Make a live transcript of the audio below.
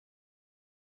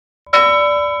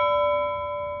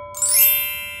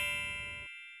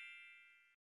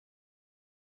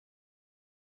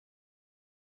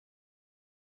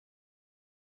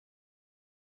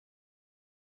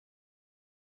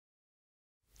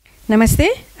Namaste.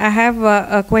 I have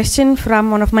a question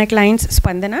from one of my clients,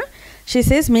 Spandana. She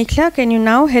says, Mekhala, can you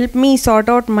now help me sort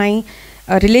out my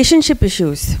relationship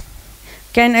issues?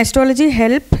 Can astrology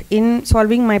help in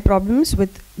solving my problems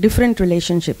with different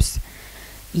relationships?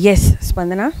 Yes,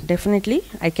 Spandana, definitely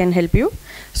I can help you.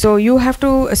 So you have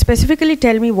to specifically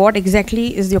tell me what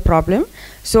exactly is your problem.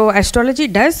 So astrology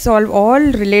does solve all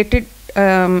related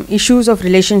issues of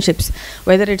relationships,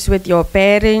 whether it's with your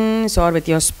parents or with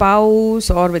your spouse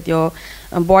or with your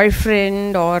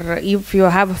boyfriend, or if you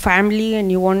have a family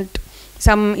and you want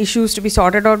some issues to be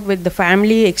sorted out with the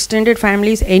family, extended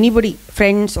families, anybody,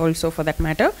 friends also for that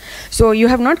matter. So you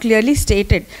have not clearly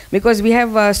stated, because we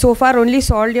have so far only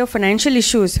solved your financial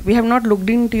issues. We have not looked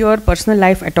into your personal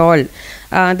life at all.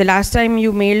 The last time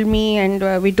you mailed me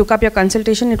and we took up your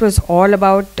consultation, it was all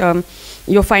about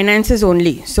your finances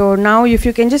only. So now if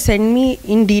you can just send me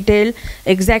in detail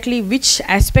exactly which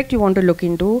aspect you want to look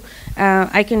into,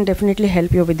 I can definitely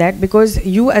help you with that, because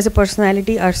you as a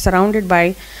personality are surrounded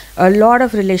by a lot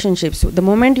of relationships. So the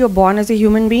moment you're born as a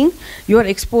human being, you are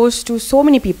exposed to so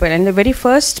many people, and the very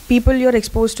first people you're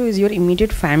exposed to is your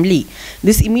immediate family.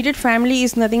 This immediate family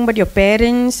is nothing but your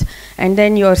parents and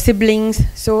then your siblings.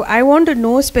 So I want to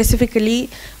know specifically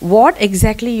what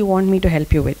exactly you want me to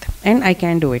help you with, and I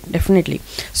can do it definitely.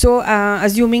 So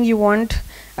assuming you want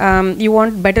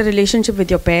better relationship with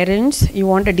your parents, you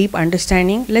want a deep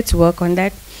understanding, let's work on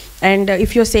that. And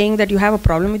if you're saying that you have a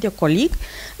problem with your colleague,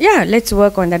 yeah, let's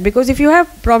work on that, because if you have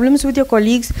problems with your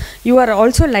colleagues, you are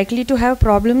also likely to have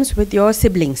problems with your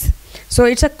siblings. So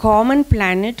it's a common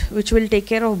planet which will take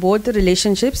care of both the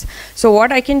relationships. So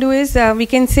what I can do is we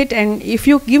can sit, and if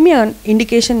you give me an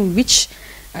indication which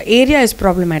area is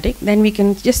problematic, then we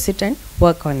can just sit and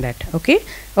work on that. Okay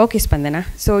Spandana,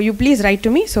 so you please write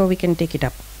to me so we can take it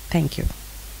up. Thank you.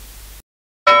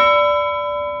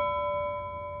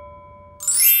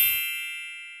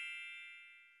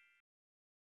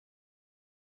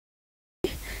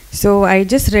 So I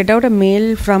just read out a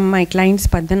mail from my client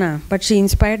Spandana, but she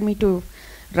inspired me to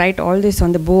write all this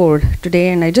on the board today,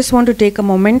 and I just want to take a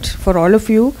moment for all of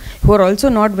you who are also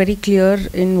not very clear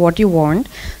in what you want.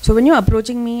 So when you're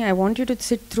approaching me, I want you to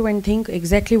sit through and think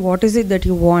exactly what is it that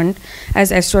you want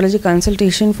as astrology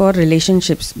consultation for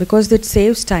relationships, because it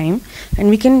saves time and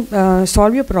we can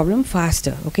solve your problem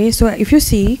faster. Okay, so if you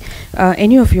see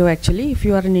any of you, actually if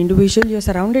you are an individual, you're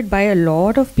surrounded by a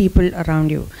lot of people around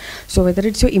you. So whether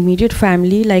it's your immediate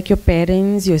family like your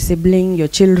parents, your sibling, your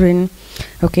children,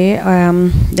 okay,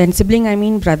 then sibling I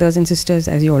mean brothers and sisters,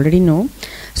 as you already know.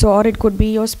 So or it could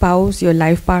be your spouse, your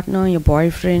life partner, your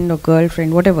boyfriend or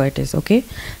girlfriend, whatever it is. Okay,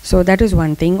 so that is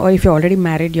one thing. Or if you're already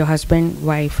married, your husband,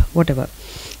 wife, whatever.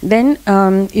 Then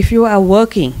if you are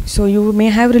working, so you may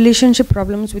have relationship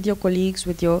problems with your colleagues,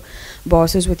 with your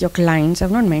bosses, with your clients.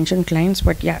 I've not mentioned clients,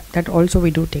 but yeah, that also we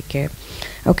do take care.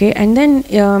 Okay, and then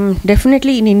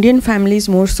definitely in Indian families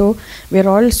more so, we are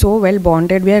all so well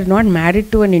bonded. We are not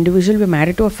married to an individual, we're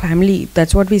married to a family.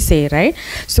 That's what we say, right?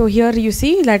 So here you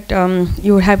see that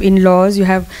you have in-laws, you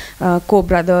have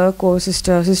co-brother,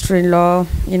 co-sister, sister-in-law,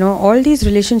 you know, all these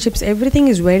relationships, everything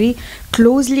is very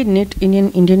closely knit in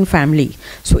an Indian family.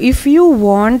 So if you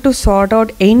want to sort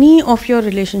out any of your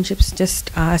relationships,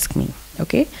 just ask me.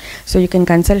 Okay, so you can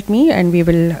consult me and we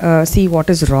will see what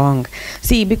is wrong.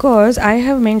 See, because I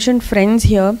have mentioned friends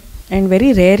here, and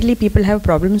very rarely people have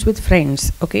problems with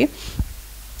friends. Okay,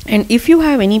 and if you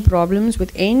have any problems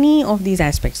with any of these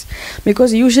aspects,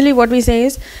 because usually what we say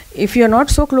is, if you're not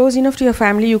so close enough to your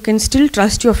family, you can still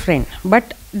trust your friend.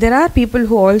 But there are people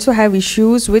who also have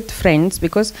issues with friends,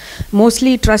 because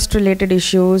mostly trust related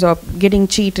issues or getting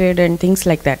cheated and things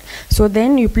like that. So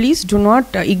then you please do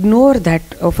not ignore that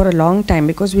for a long time,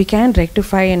 because we can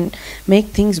rectify and make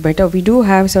things better. We do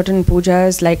have certain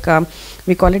pujas, like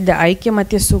we call it the Aikya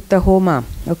Matya Sukta Homa.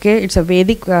 Okay, it's a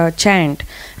Vedic chant,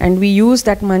 and we use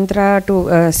that mantra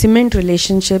to cement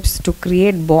relationships, to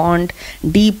create bond,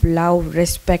 deep love,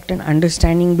 respect and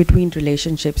understanding between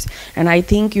relationships. And I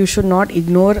think you should not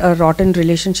ignore a rotten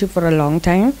relationship for a long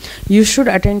time. You should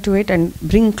attend to it and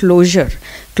bring closure.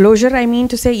 Closure, I mean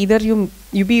to say, either you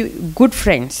be good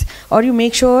friends, or you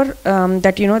make sure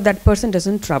that you know that person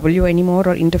doesn't trouble you anymore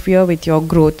or interfere with your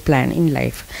growth plan in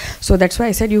life. So that's why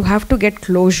I said you have to get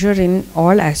closure in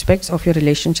all aspects of your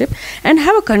relationship and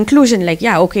have a conclusion, like,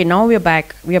 yeah, okay, now we're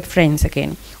back, we are friends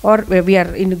again, or we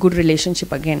are in a good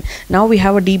relationship again, now we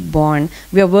have a deep bond,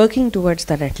 we are working towards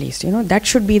that. At least, you know, that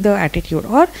should be the attitude.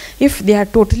 Or if they are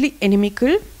totally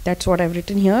inimical, that's what I've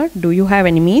written here. Do you have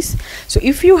enemies? So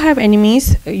if you have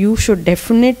enemies, you should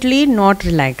definitely not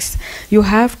relax. You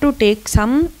have to take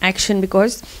some action,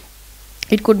 because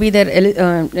It could be their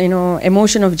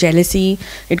emotion of jealousy,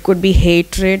 it could be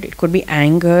hatred, it could be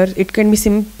anger, it can be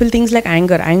simple things like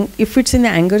anger. If it's in the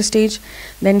anger stage,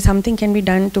 then something can be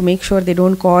done to make sure they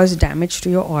don't cause damage to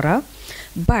your aura.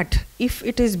 But if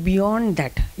it is beyond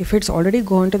that, if it's already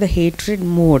gone to the hatred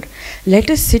mode, let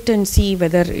us sit and see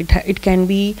whether it can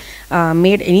be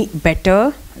made any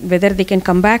better, whether they can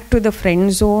come back to the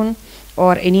friend zone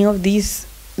or any of these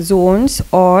zones,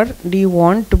 or do you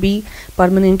want to be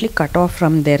permanently cut off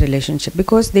from their relationship,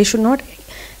 because they should not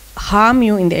harm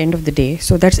you in the end of the day.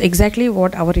 So that's exactly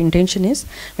what our intention is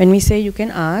when we say you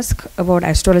can ask about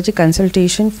astrology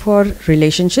consultation for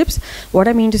relationships. What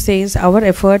I mean to say is our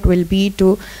effort will be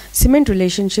to cement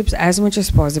relationships as much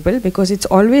as possible, because it's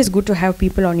always good to have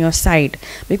people on your side,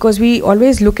 because we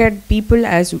always look at people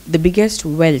as the biggest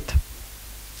wealth.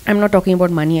 I'm not talking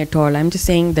about money at all. I'm just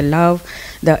saying the love,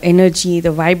 the energy,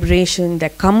 the vibration, the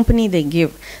company they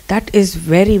give, that is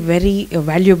very, very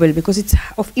valuable, because it's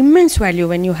of immense value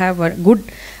when you have a good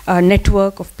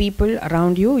network of people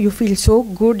around you. You feel so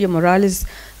good, your morale is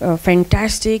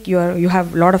fantastic, you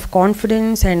have a lot of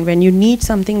confidence, and when you need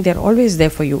something, they're always there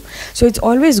for you. So it's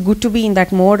always good to be in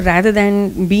that mode rather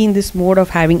than be in this mode of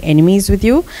having enemies with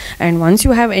you. And once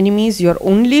you have enemies, you're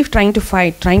only trying to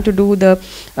fight, trying to do the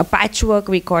patchwork,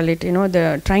 we call it,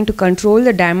 the trying to control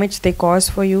the damage they cause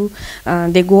for you.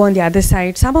 They go on the other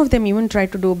side. Some of them even try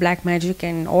to do black magic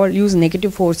and all use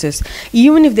negative forces,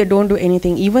 even if they don't do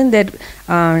anything. Even their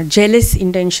jealous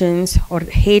intentions or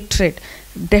hatred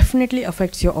definitely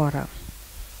affects your aura.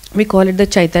 We call it the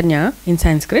Chaitanya in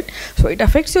Sanskrit. So it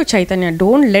affects your Chaitanya.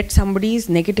 Don't let somebody's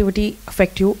negativity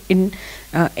affect you in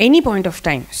any point of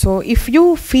time. So if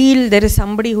you feel there is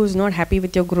somebody who's not happy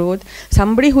with your growth,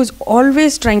 somebody who's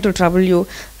always trying to trouble you,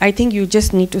 I think you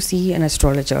just need to see an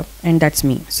astrologer, and that's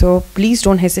me. So please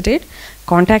don't hesitate.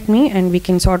 Contact me and we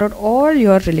can sort out all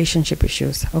your relationship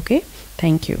issues. Okay?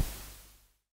 Thank you.